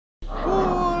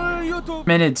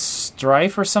Minute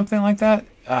Strife or something like that?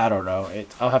 I don't know.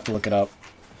 I'll have to look it up.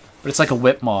 But it's like a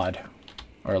whip mod.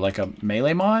 Or like a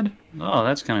melee mod. Oh,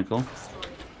 that's kind of cool.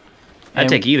 I'd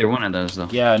take either one of those, though.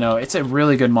 Yeah, no, it's a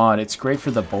really good mod. It's great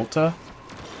for the Bolta.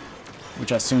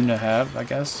 Which I soon to have, I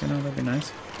guess. You know, that'd be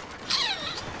nice.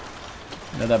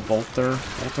 You know that bolter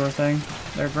thing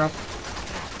there, Gruff?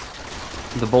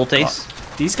 The bolt ace?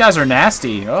 Oh, these guys are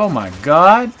nasty. Oh my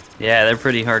god. Yeah, they're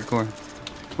pretty hardcore.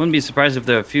 Wouldn't be surprised if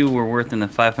there a few were worth in the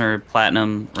 500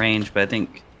 platinum range, but I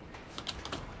think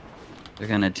they're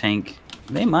gonna tank.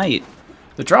 They might.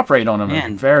 The drop rate on them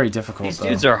is very difficult. These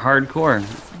dudes are hardcore.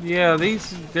 Yeah,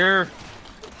 they're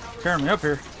tearing me up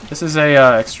here. This is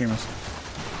a extremist.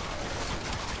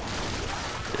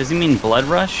 Does he mean Blood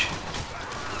Rush?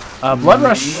 Blood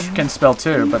Rush can spell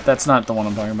too, but that's not the one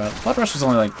I'm talking about. Blood Rush is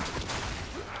only like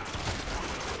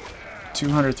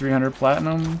 200, 300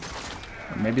 platinum,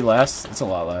 or maybe less. It's a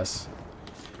lot less.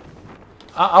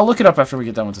 I'll look it up after we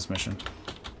get done with this mission.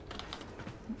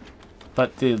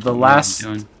 But the last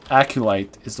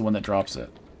Acolyte is the one that drops it.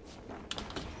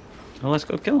 Well, let's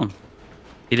go kill him.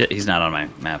 He's not on my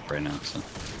map right now, so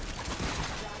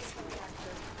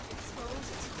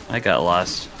I got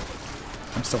lost.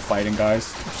 I'm still fighting,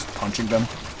 guys. I'm just punching them.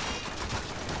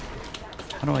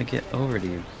 How do I get over to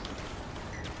you?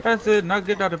 That's it. Now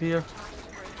get out of here.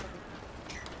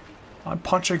 I'm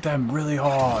punching them really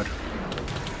hard.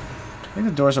 I think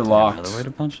the doors are locked. Another way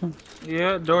to punch them?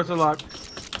 Yeah, doors are locked.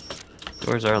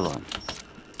 Doors are locked.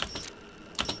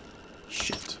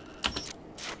 Shit.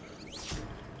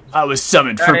 I was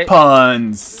summoned for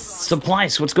puns.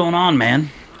 Supplies, what's going on, man?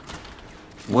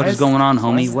 What is going on,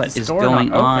 homie? What is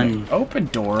going on? Open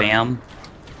door. Bam.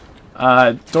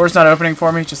 Door's not opening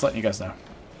for me. Just letting you guys know.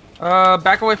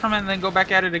 Back away from it and then go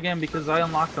back at it again because I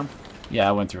unlocked them. Yeah,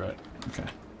 I went through it. Okay.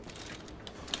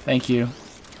 Thank you.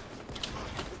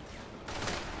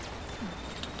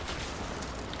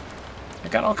 I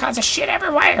got all kinds of shit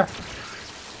everywhere.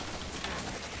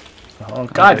 Oh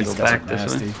god, these guys are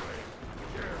nasty.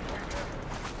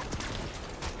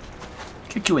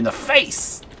 Kick you in the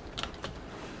face.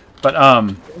 But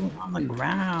on the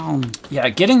ground. Yeah,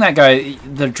 getting that guy,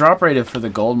 the drop rate for the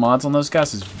gold mods on those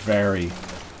guys is very,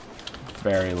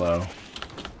 very low.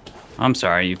 I'm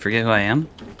sorry, you forget who I am?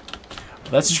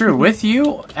 That's true. With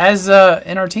you as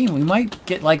in our team, we might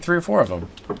get like 3 or 4 of them.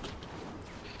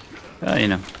 You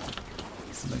know,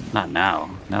 not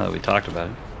now. Now that we talked about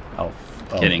it. Oh.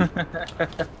 Kidding.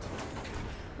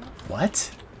 What?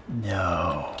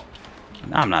 No.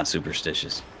 I'm not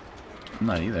superstitious. I'm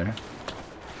not either.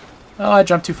 Oh, I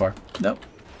jumped too far. Nope.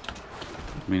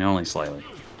 I mean, only slightly.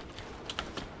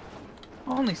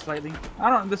 Only slightly. I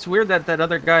don't. It's weird that that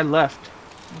other guy left.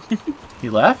 He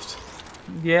left?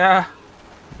 Yeah.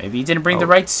 Maybe he didn't bring the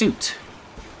right suit.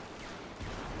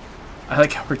 I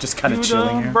like how we're just kind of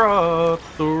chilling here. Brought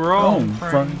the wrong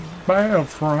frame.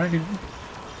 We're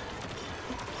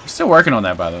still working on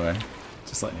that, by the way.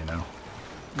 Just letting you know.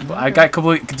 I got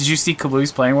Kablu. Did you see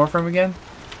Kablu's playing Warframe again?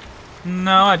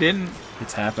 No, I didn't.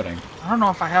 It's happening. I don't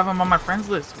know if I have him on my friends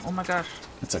list. Oh my gosh.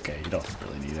 It's okay. You don't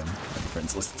really need him on your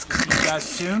friends list. See you guys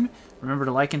soon. Remember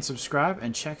to like and subscribe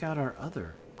and check out our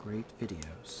other great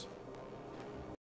videos.